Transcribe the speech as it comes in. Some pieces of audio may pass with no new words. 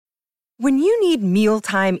When you need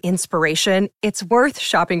mealtime inspiration, it's worth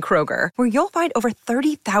shopping Kroger, where you'll find over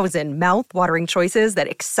 30,000 mouth-watering choices that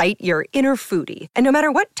excite your inner foodie. And no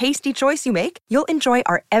matter what tasty choice you make, you'll enjoy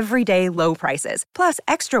our everyday low prices, plus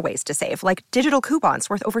extra ways to save, like digital coupons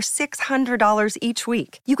worth over $600 each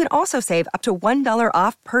week. You can also save up to $1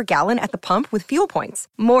 off per gallon at the pump with fuel points.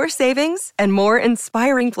 More savings and more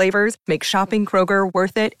inspiring flavors make shopping Kroger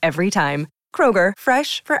worth it every time. Kroger,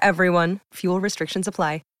 fresh for everyone. Fuel restrictions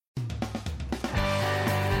apply.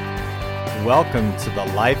 Welcome to the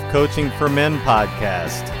Life Coaching for Men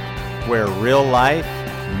podcast, where real life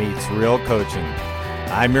meets real coaching.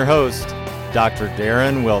 I'm your host, Dr.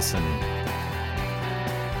 Darren Wilson.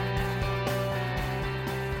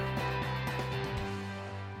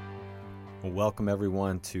 Welcome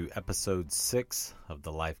everyone to episode 6 of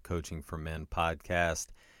the Life Coaching for Men podcast.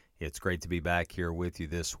 It's great to be back here with you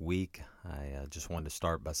this week. I just wanted to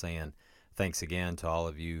start by saying thanks again to all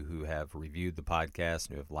of you who have reviewed the podcast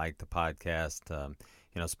and who have liked the podcast,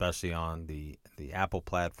 especially on the Apple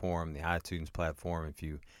platform, the iTunes platform. If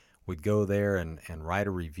you would go there and write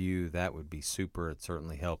a review, that would be super. It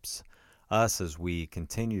certainly helps us as we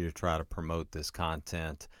continue to try to promote this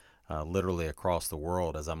content literally across the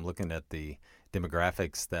world. As I'm looking at the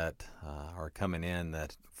demographics that are coming in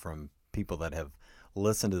that from people that have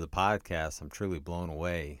listened to the podcast, I'm truly blown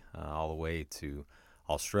away all the way to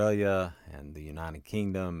Australia and the United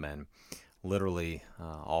Kingdom and literally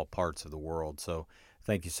all parts of the world. So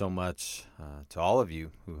thank you so much to all of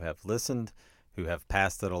you who have listened, who have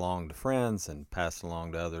passed it along to friends and passed it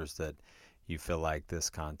along to others that you feel like this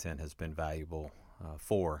content has been valuable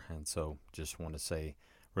for. And so just want to say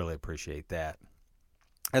really appreciate that.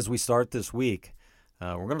 As we start this week,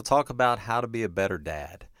 we're going to talk about how to be a better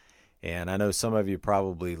dad. And I know some of you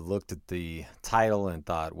probably looked at the title and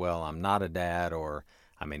thought, well, I'm not a dad, or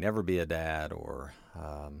I may never be a dad, or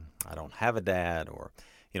I don't have a dad, or,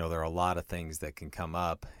 there are a lot of things that can come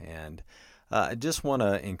up. And I just want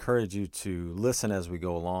to encourage you to listen as we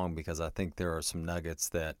go along, because I think there are some nuggets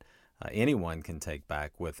that anyone can take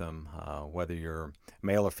back with them, whether you're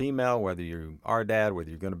male or female, whether you are a dad, whether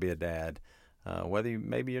you're going to be a dad, whether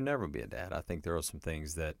maybe you'll never be a dad. I think there are some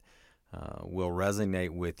things that will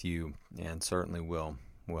resonate with you and certainly will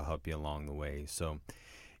help you along the way. So,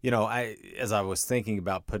 as I was thinking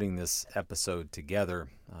about putting this episode together,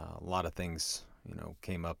 a lot of things,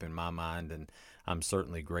 came up in my mind, and I'm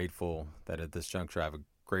certainly grateful that at this juncture I have a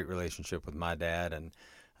great relationship with my dad, and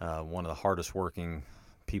one of the hardest working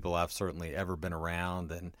people I've certainly ever been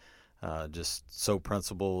around, and just so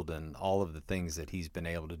principled, and all of the things that he's been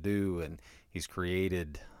able to do, and he's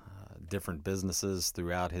created different businesses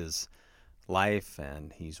throughout his life,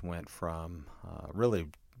 and he's went from really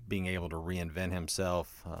being able to reinvent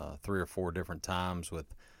himself 3 or 4 different times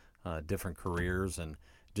with different careers, and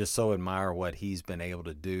just so admire what he's been able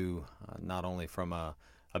to do, not only from a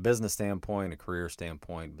business standpoint, a career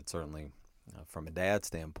standpoint, but certainly from a dad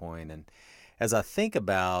standpoint. And as I think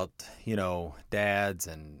about, dads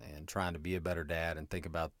and trying to be a better dad, and think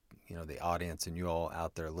about, the audience and you all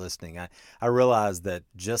out there listening, I realized that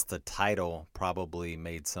just the title probably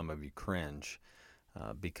made some of you cringe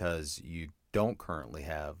because you don't currently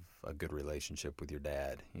have a good relationship with your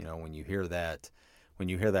dad. When you hear that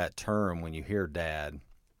term, when you hear dad,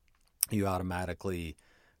 you automatically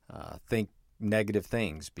think negative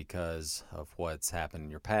things because of what's happened in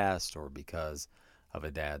your past, or because of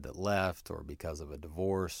a dad that left, or because of a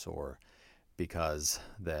divorce, or because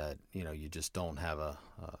that, you just don't have a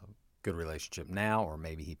good relationship now, or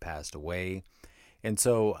maybe he passed away. And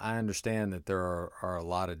so I understand that there are a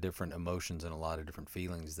lot of different emotions and a lot of different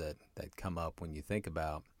feelings that come up when you think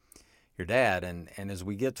about your dad. And as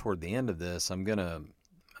we get toward the end of this, I'm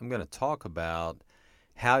gonna talk about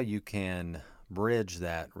how you can bridge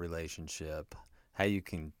that relationship, how you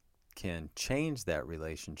can change that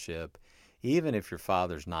relationship, even if your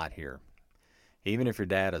father's not here, even if your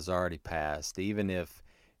dad has already passed, even if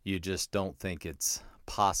you just don't think it's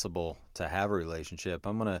possible to have a relationship.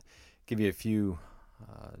 I'm going to give you a few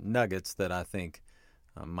nuggets that I think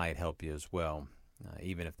might help you as well,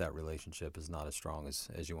 even if that relationship is not as strong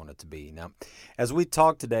as you want it to be. Now, as we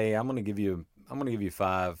talk today, I'm going to give you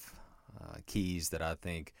 5 keys that I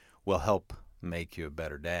think will help make you a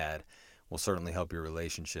better dad. Will certainly help your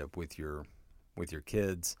relationship with your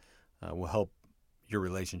kids. Will help your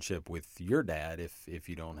relationship with your dad if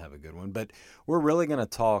you don't have a good one. But we're really going to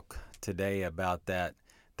talk today about that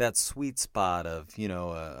sweet spot of,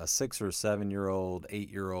 a 6 or 7 year old,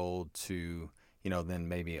 8-year-old to, then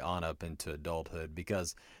maybe on up into adulthood,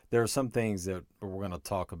 because there are some things that we're going to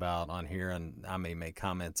talk about on here, and I may make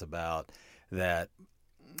comments about that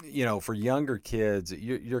for younger kids,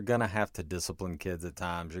 you're going to have to discipline kids at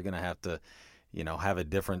times. You're going to have to, have a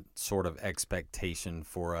different sort of expectation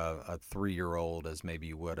for a 3-year-old as maybe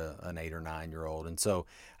you would an 8 or 9-year-old. And so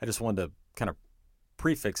I just wanted to kind of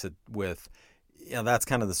prefix it with, that's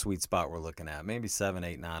kind of the sweet spot we're looking at, maybe 7,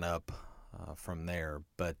 8, 9 up from there.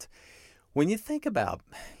 But when you think about,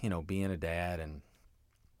 being a dad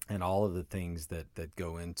and all of the things that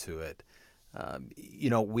go into it,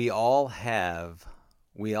 we all have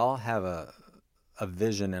a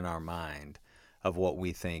vision in our mind of what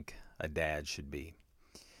we think a dad should be.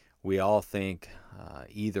 We all think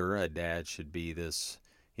either a dad should be this,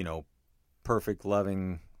 perfect,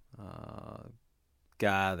 loving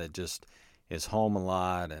guy that just is home a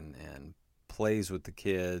lot and plays with the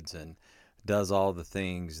kids and does all the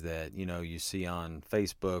things that, you see on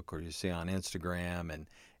Facebook or you see on Instagram, and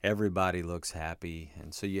everybody looks happy.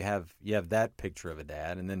 And so you have that picture of a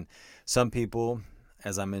dad. And then some people,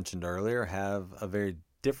 as I mentioned earlier, have a very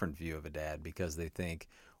different view of a dad because they think,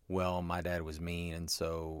 well, my dad was mean, and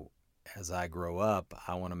so as I grow up,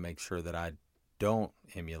 I want to make sure that I don't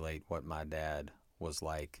emulate what my dad was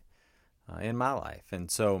like in my life.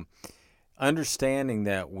 And so understanding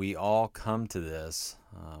that we all come to this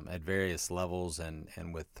at various levels and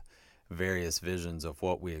with various visions of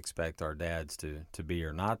what we expect our dads to be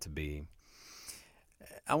or not to be,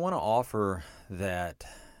 I want to offer that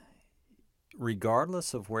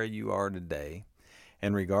regardless of where you are today,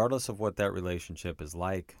 and regardless of what that relationship is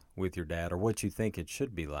like with your dad or what you think it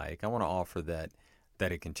should be like, I want to offer that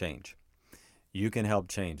it can change. You can help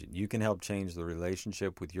change it. You can help change the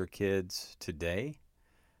relationship with your kids today,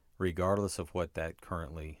 regardless of what that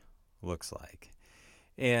currently looks like.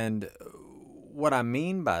 And what I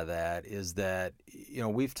mean by that is that,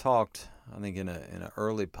 we've talked, I think in an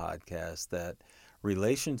early podcast, that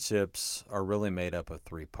relationships are really made up of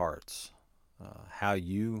 3 parts. How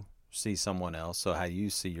you see someone else, so how you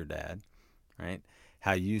see your dad, right?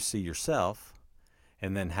 How you see yourself,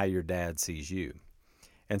 and then how your dad sees you.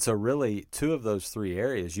 And so really 2 of those 3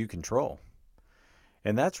 areas you control.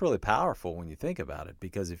 And that's really powerful when you think about it,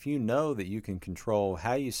 because if you know that you can control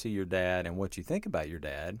how you see your dad and what you think about your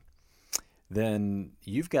dad, then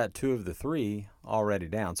you've got 2 of the 3 already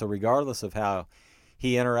down. So regardless of how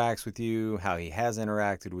he interacts with you, how he has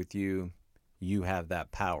interacted with you, you have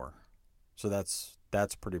that power. So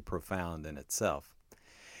that's pretty profound in itself.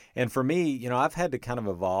 And for me, I've had to kind of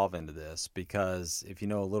evolve into this, because if you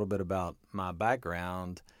know a little bit about my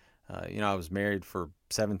background, I was married for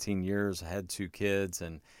 17 years, I had 2 kids,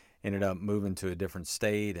 and ended up moving to a different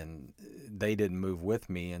state, and they didn't move with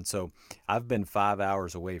me. And so I've been 5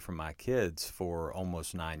 hours away from my kids for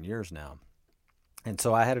almost 9 years now. And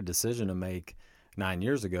so I had a decision to make 9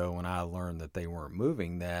 years ago when I learned that they weren't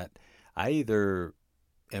moving, that I either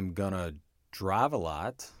am going to drive a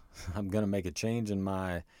lot, I'm going to make a change in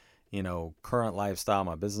my, current lifestyle,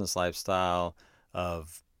 my business lifestyle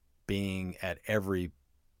of being at every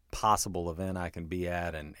possible event I can be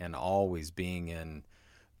at and always being in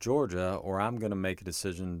Georgia, or I'm going to make a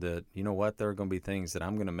decision that, there are going to be things that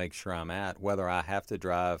I'm going to make sure I'm at, whether I have to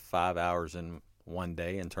drive 5 hours in one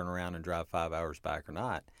day and turn around and drive 5 hours back or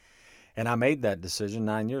not. And I made that decision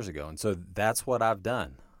 9 years ago. And so that's what I've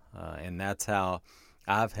done. And that's how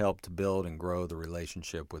I've helped build and grow the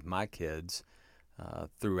relationship with my kids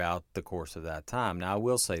throughout the course of that time. Now, I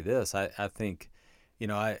will say this. I think,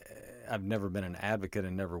 I've never been an advocate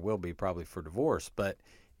and never will be probably for divorce. But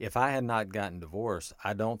if I had not gotten divorced,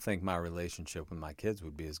 I don't think my relationship with my kids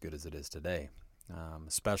would be as good as it is today,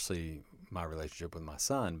 especially my relationship with my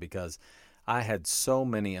son, because I had so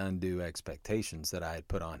many undue expectations that I had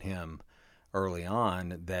put on him early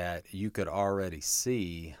on that you could already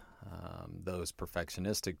see those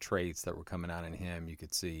perfectionistic traits that were coming out in him. You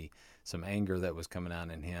could see some anger that was coming out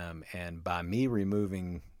in him. And by me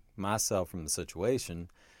removing myself from the situation,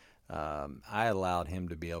 I allowed him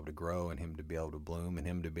to be able to grow and him to be able to bloom and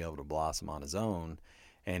him to be able to blossom on his own.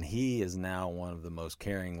 And he is now one of the most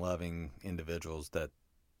caring, loving individuals that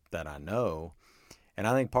I know. And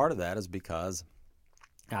I think part of that is because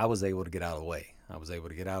I was able to get out of the way. I was able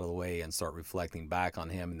to get out of the way and start reflecting back on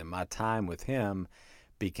him. And then my time with him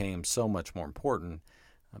became so much more important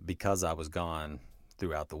because I was gone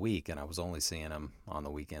throughout the week and I was only seeing him on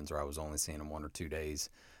the weekends, or I was only seeing him 1 or 2 days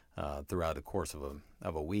throughout the course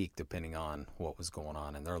of a week, depending on what was going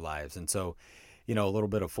on in their lives. And so, a little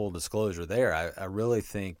bit of full disclosure there, I really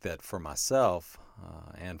think that for myself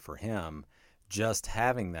and for him, just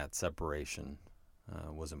having that separation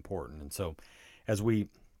was important. And so as we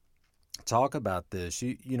talk about this,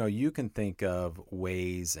 you can think of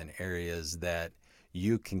ways and areas that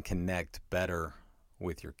you can connect better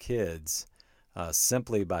with your kids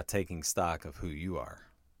simply by taking stock of who you are,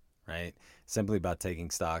 right? Simply by taking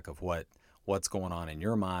stock of what's going on in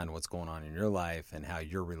your mind, what's going on in your life, and how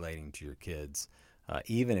you're relating to your kids,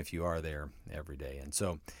 even if you are there every day. And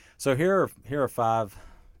so here are 5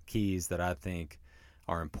 keys that I think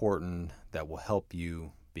are important that will help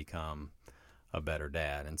you become a better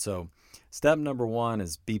dad. And so step number 1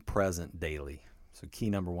 is be present daily. So key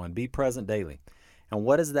number 1, be present daily. And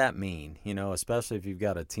what does that mean? Especially if you've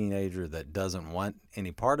got a teenager that doesn't want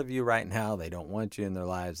any part of you right now. They don't want you in their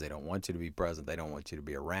lives. They don't want you to be present. They don't want you to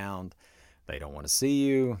be around. They don't want to see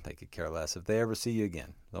you. They could care less if they ever see you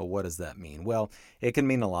again. So what does that mean? Well, it can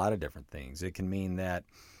mean a lot of different things. It can mean that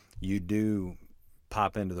you do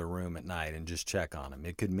pop into the room at night and just check on them.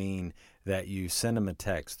 It could mean that you send them a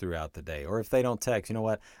text throughout the day. Or if they don't text, you know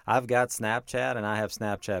what? I've got Snapchat, and I have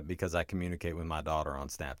Snapchat because I communicate with my daughter on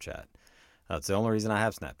Snapchat. That's the only reason I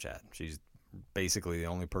have Snapchat. She's basically the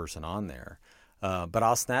only person on there. But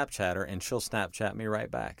I'll Snapchat her, and she'll Snapchat me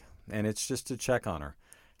right back. And it's just to check on her.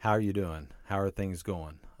 How are you doing? How are things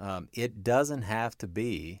going? It doesn't have to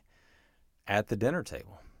be at the dinner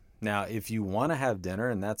table. Now, if you want to have dinner,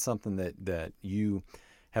 and that's something that you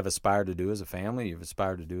have aspired to do as a family, you've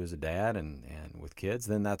aspired to do as a dad and with kids,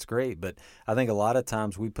 then that's great. But I think a lot of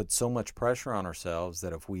times we put so much pressure on ourselves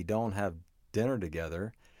that if we don't have dinner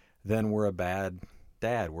together, then we're a bad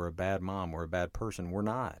dad, we're a bad mom, we're a bad person. We're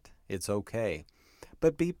not. It's okay.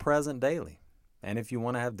 But be present daily. And if you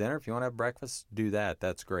want to have dinner, if you want to have breakfast, do that.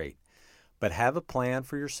 That's great. But have a plan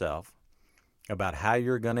for yourself about how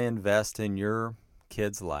you're going to invest in your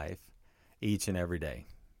kid's life each and every day.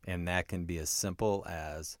 And that can be as simple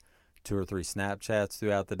as 2 or 3 Snapchats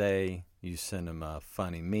throughout the day. You send them a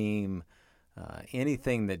funny meme,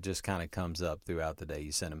 anything that just kind of comes up throughout the day,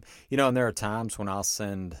 you send them. And there are times when I'll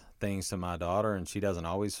send things to my daughter and she doesn't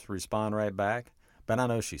always respond right back, but I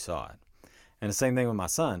know she saw it. And the same thing with my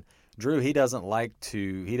son. Drew, he won't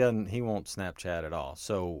Snapchat at all.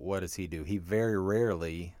 So what does he do? He very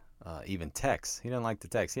rarely even texts. He doesn't like to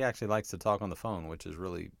text. He actually likes to talk on the phone, which is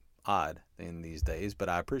really odd in these days, but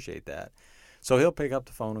I appreciate that. So he'll pick up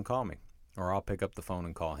the phone and call me, or I'll pick up the phone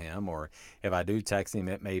and call him. Or if I do text him,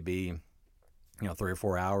 it may be 3 or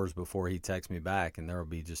 4 hours before he texts me back, and there will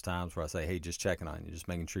be just times where I say, hey, just checking on you, just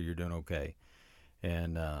making sure you're doing okay.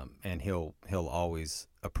 And he'll always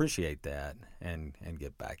appreciate that and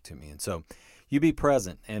get back to me. And so you be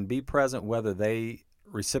present, and be present whether they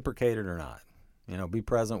reciprocate it or not. Be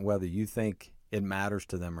present whether you think it matters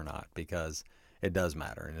to them or not, because it does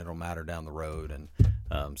matter, and it'll matter down the road.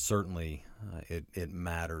 And certainly it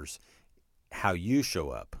matters how you show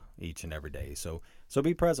up each and every day. So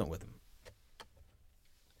be present with them.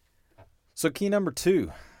 So key number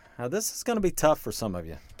 2. Now, this is going to be tough for some of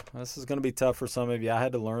you. I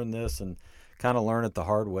had to learn this and kind of learn it the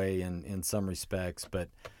hard way in some respects. But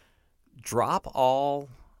drop all,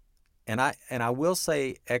 and I will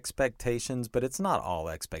say expectations, but it's not all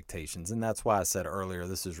expectations. And that's why I said earlier,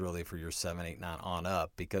 this is really for your 7, 8, 9 on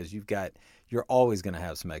up, because you're always going to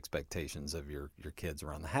have some expectations of your kids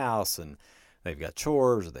around the house, and they've got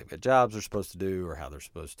chores, or they've got jobs they're supposed to do, or how they're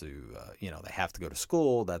supposed to, they have to go to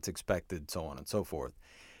school, that's expected, so on and so forth.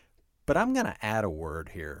 But I'm going to add a word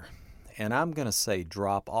here, and I'm going to say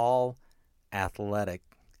drop all athletic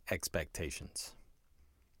expectations.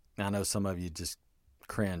 Now, I know some of you just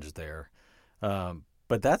cringe there,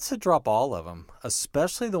 but that's to drop all of them,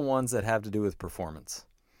 especially the ones that have to do with performance.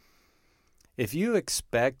 If you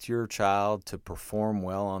expect your child to perform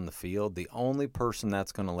well on the field, the only person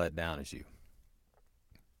that's going to let down is you.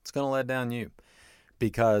 It's going to let down you,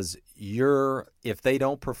 because if they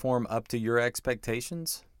don't perform up to your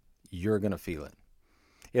expectations, you're going to feel it.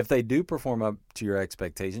 If they do perform up to your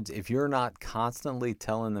expectations, if you're not constantly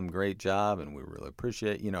telling them great job and we really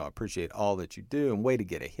appreciate all that you do, and way to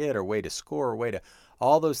get a hit, or way to score, or way to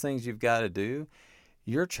all those things you've got to do,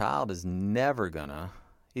 your child is never going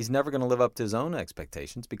to live up to his own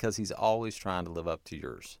expectations, because he's always trying to live up to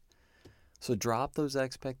yours. So drop those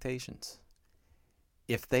expectations.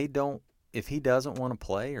 If he doesn't want to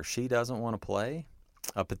play, or she doesn't want to play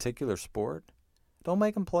a particular sport, don't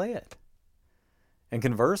make them play it. And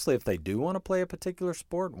conversely, if they do want to play a particular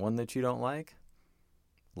sport, one that you don't like,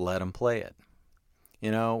 let them play it.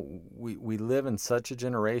 We live in such a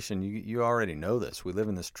generation, you already know this, we live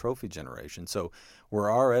in this trophy generation. So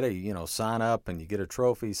we're already, sign up and you get a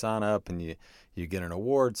trophy, sign up and you get an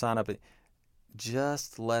award, sign up.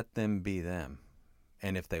 Just let them be them.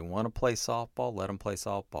 And if they want to play softball, let them play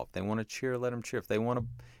softball. If they want to cheer, let them cheer. If they want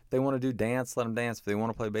to do dance, let them dance. If they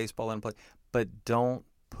want to play baseball, let them play. But don't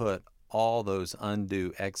put all those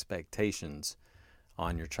undue expectations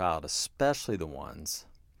on your child, especially the ones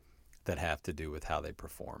that have to do with how they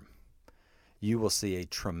perform. You will see a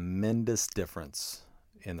tremendous difference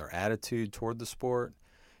in their attitude toward the sport.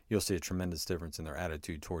 You'll see a tremendous difference in their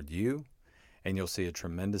attitude toward you. And you'll see a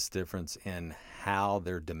tremendous difference in how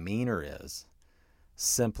their demeanor is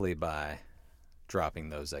simply by dropping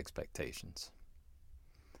those expectations.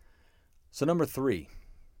 So number three,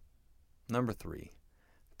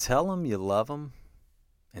 tell them you love them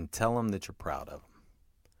and tell them that you're proud of them.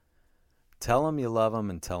 Tell them you love them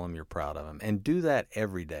and tell them you're proud of them. And do that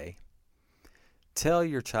every day. Tell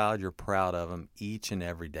your child you're proud of them each and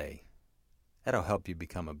every day. That'll help you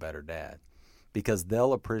become a better dad, because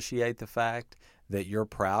they'll appreciate the fact that you're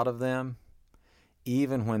proud of them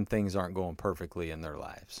even when things aren't going perfectly in their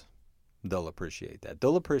lives. They'll appreciate that.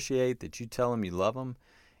 They'll appreciate that you tell them you love them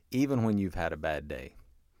even when you've had a bad day.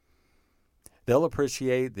 They'll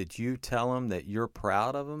appreciate that you tell them that you're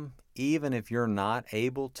proud of them even if you're not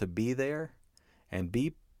able to be there and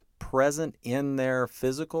be present in their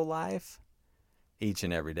physical life each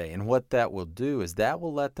and every day. And what that will do is that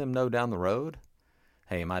will let them know down the road,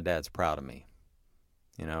 hey, my dad's proud of me.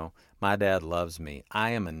 You know, my dad loves me.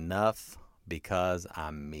 I am enough because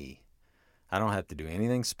I'm me. I don't have to do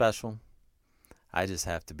anything special. I just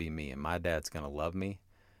have to be me. And my dad's going to love me,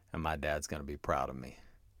 and my dad's going to be proud of me.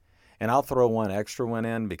 And I'll throw one extra one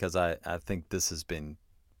in because I think this has been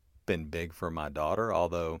big for my daughter,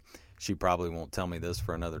 although she probably won't tell me this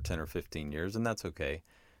for another 10 or 15 years, and that's okay.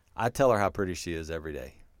 I tell her how pretty she is every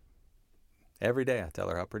day. Every day I tell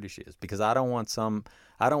her how pretty she is, because I don't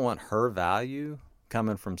want her value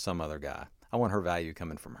coming from some other guy. I want her value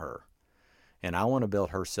coming from her. And I want to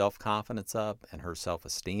build her self-confidence up and her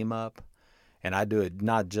self-esteem up. And I do it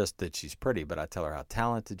not just that she's pretty, but I tell her how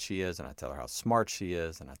talented she is, and I tell her how smart she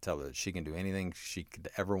is, and I tell her that she can do anything she could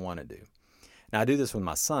ever want to do. Now, I do this with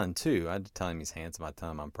my son, too. I tell him he's handsome. I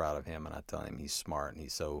tell him I'm proud of him, and I tell him he's smart, and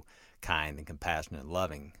he's so kind and compassionate and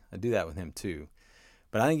loving. I do that with him, too.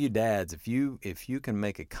 But I think you dads, if you can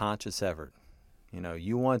make a conscious effort, you know,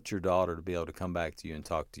 you want your daughter to be able to come back to you and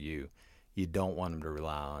talk to you. You don't want them to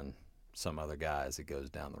rely on some other guy as it goes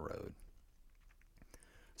down the road.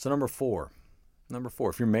 So number four,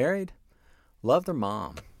 if you're married, love their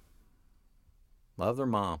mom. Love their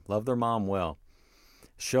mom. Love their mom well.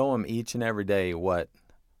 Show them each and every day what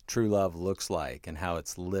true love looks like and how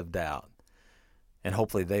it's lived out. And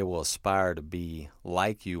hopefully they will aspire to be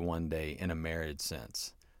like you one day in a marriage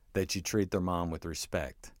sense, that you treat their mom with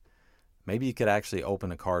respect. Maybe you could actually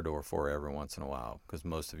open a car door for her every once in a while, because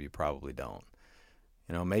most of you probably don't.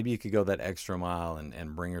 You know, maybe you could go that extra mile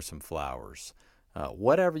and bring her some flowers.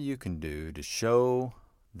 Whatever you can do to show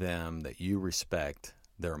them that you respect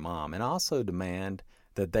their mom, and also demand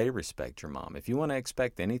that they respect your mom. If you want to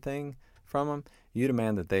expect anything from them, you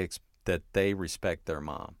demand that they respect their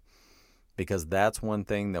mom, because that's one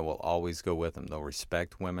thing that will always go with them. They'll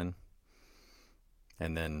respect women,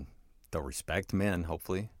 and then they'll respect men,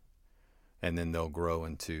 hopefully, and then they'll grow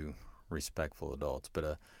into respectful adults.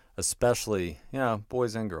 But especially, you know,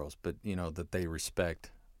 boys and girls, but, you know, that they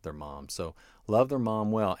respect their mom. So love their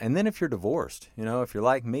mom well. And then if you're divorced, you know, if you're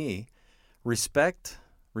like me, respect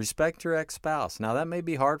your ex-spouse. Now, that may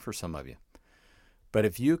be hard for some of you, but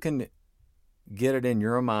if you can get it in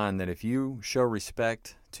your mind that if you show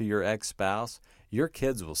respect to your ex-spouse, your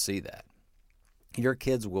kids will see that. Your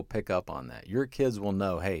kids will pick up on that. Your kids will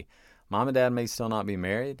know, hey, mom and dad may still not be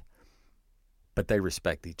married, but they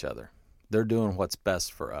respect each other. They're doing what's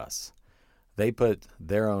best for us. They put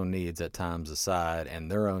their own needs at times aside and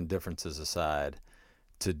their own differences aside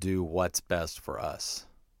to do what's best for us.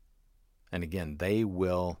 And again,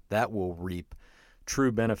 that will reap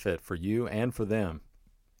true benefit for you and for them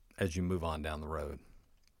as you move on down the road.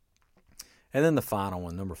 And then the final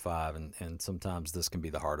one, number 5, and sometimes this can be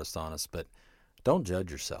the hardest on us, but don't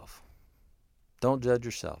judge yourself. Don't judge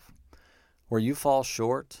yourself. Where you fall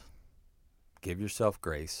short, give yourself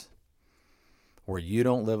grace. Where you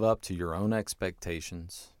don't live up to your own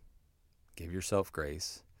expectations, give yourself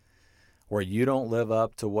grace. Where you don't live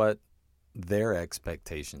up to what their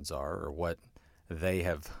expectations are or what they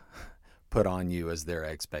have put on you as their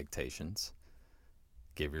expectations,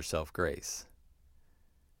 give yourself grace.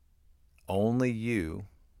 Only you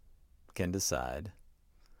can decide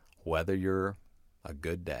whether you're a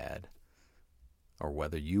good dad or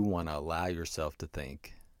whether you want to allow yourself to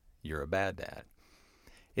think you're a bad dad.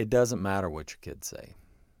 It doesn't matter what your kids say.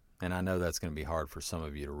 And I know that's going to be hard for some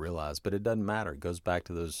of you to realize, but it doesn't matter. It goes back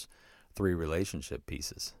to those 3 relationship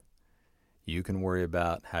pieces. You can worry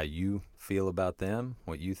about how you feel about them,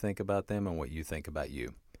 what you think about them, and what you think about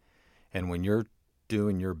you. And when you're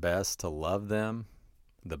doing your best to love them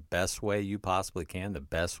the best way you possibly can, the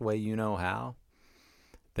best way you know how,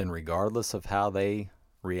 then regardless of how they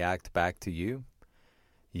react back to you,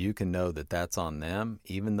 you can know that that's on them,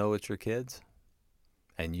 even though it's your kids,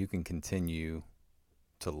 and you can continue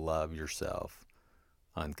to love yourself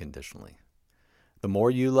unconditionally. The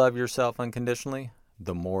more you love yourself unconditionally,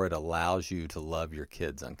 the more it allows you to love your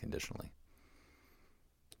kids unconditionally.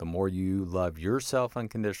 The more you love yourself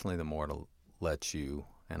unconditionally, the more it lets you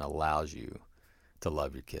and allows you to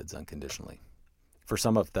love your kids unconditionally. For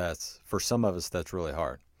some of us, that's really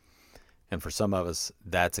hard. And for some of us,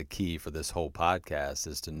 that's a key for this whole podcast,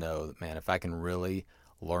 is to know that, man, if I can really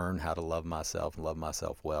learn how to love myself and love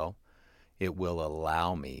myself well, it will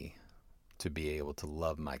allow me to be able to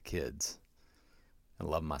love my kids and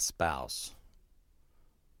love my spouse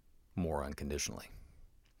more unconditionally.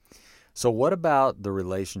 So what about the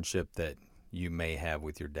relationship that you may have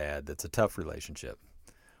with your dad that's a tough relationship?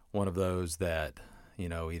 One of those that,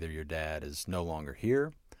 either your dad is no longer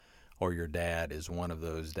here, or your dad is one of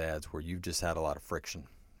those dads where you've just had a lot of friction.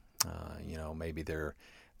 Maybe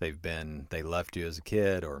they left you as a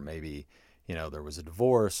kid, or maybe, there was a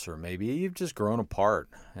divorce, or maybe you've just grown apart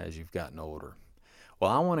as you've gotten older.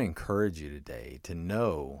 Well, I want to encourage you today to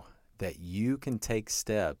know that you can take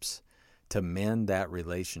steps to mend that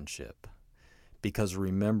relationship. Because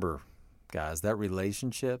remember, guys, that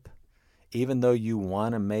relationship, even though you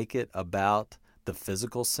want to make it about the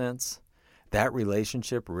physical sense, that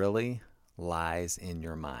relationship really lies in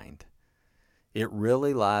your mind. It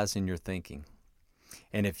really lies in your thinking.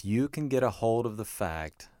 And if you can get a hold of the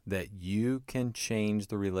fact that you can change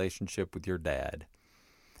the relationship with your dad,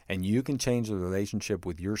 and you can change the relationship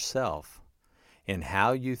with yourself, and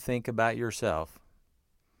how you think about yourself,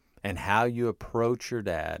 and how you approach your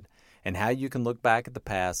dad, and how you can look back at the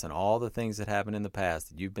past and all the things that happened in the past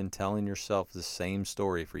that you've been telling yourself the same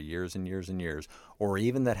story for years and years and years, or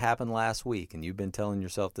even that happened last week and you've been telling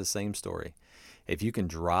yourself the same story. If you can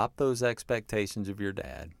drop those expectations of your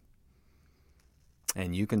dad,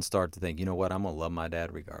 and you can start to think, you know what, I'm going to love my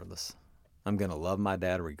dad regardless. I'm going to love my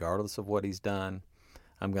dad regardless of what he's done.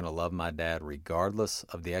 I'm going to love my dad regardless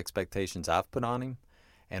of the expectations I've put on him,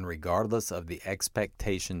 and regardless of the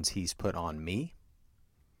expectations he's put on me.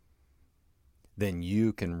 Then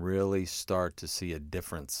you can really start to see a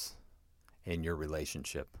difference in your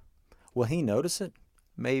relationship. Will he notice it?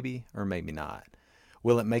 Maybe or maybe not.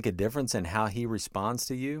 Will it make a difference in how he responds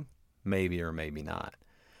to you? Maybe or maybe not.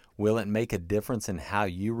 Will it make a difference in how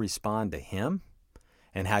you respond to him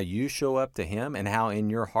and how you show up to him and how in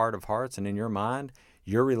your heart of hearts and in your mind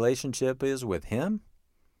your relationship is with him?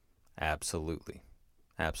 Absolutely.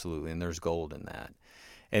 Absolutely. And there's gold in that.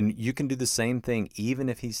 And you can do the same thing even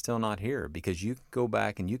if he's still not here, because you can go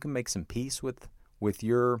back and you can make some peace with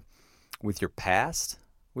your past,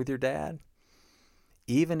 with your dad,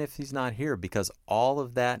 even if he's not here, because all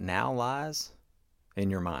of that now lies in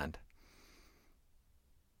your mind.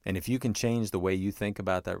 And if you can change the way you think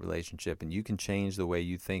about that relationship, and you can change the way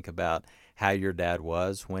you think about how your dad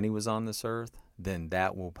was when he was on this earth, then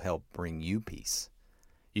that will help bring you peace.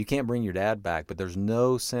 You can't bring your dad back, but there's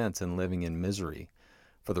no sense in living in misery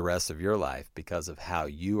for the rest of your life because of how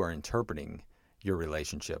you are interpreting your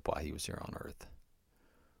relationship while he was here on earth.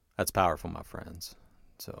 That's powerful, my friends.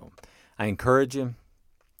 So I encourage you,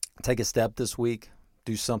 take a step this week,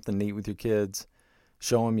 do something neat with your kids,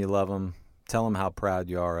 show them you love them, tell them how proud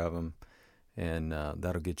you are of them, and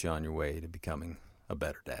that'll get you on your way to becoming a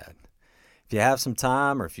better dad. If you have some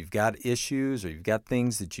time, or if you've got issues, or you've got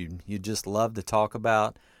things that you just love to talk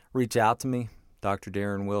about, reach out to me, Dr.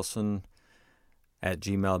 Darren Wilson at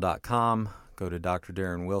gmail.com. Go to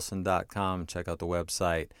drdarrenwilson.com and check out the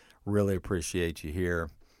website. Really appreciate you here,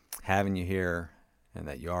 having you here, and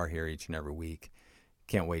that you are here each and every week.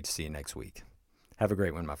 Can't wait to see you next week. Have a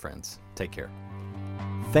great one, my friends. Take care.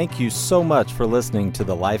 Thank you so much for listening to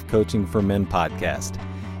the Life Coaching for Men podcast.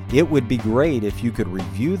 It would be great if you could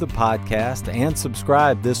review the podcast and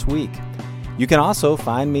subscribe this week. You can also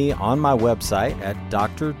find me on my website at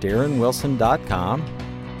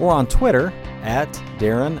drdarrenwilson.com, or on Twitter at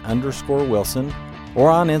Darren_Wilson, or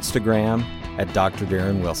on Instagram at Dr.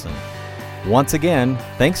 Darren Wilson. Once again,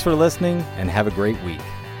 thanks for listening and have a great week.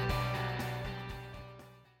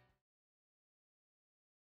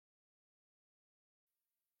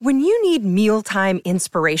 When you need mealtime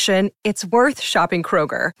inspiration, it's worth shopping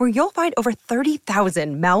Kroger, where you'll find over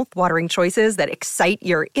 30,000 mouth-watering choices that excite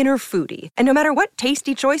your inner foodie. And no matter what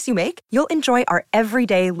tasty choice you make, you'll enjoy our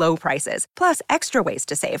everyday low prices, plus extra ways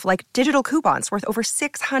to save, like digital coupons worth over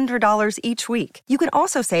 $600 each week. You can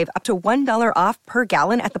also save up to $1 off per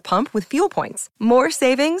gallon at the pump with fuel points. More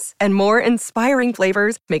savings and more inspiring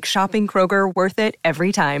flavors make shopping Kroger worth it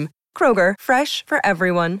every time. Kroger, fresh for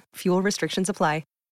everyone. Fuel restrictions apply.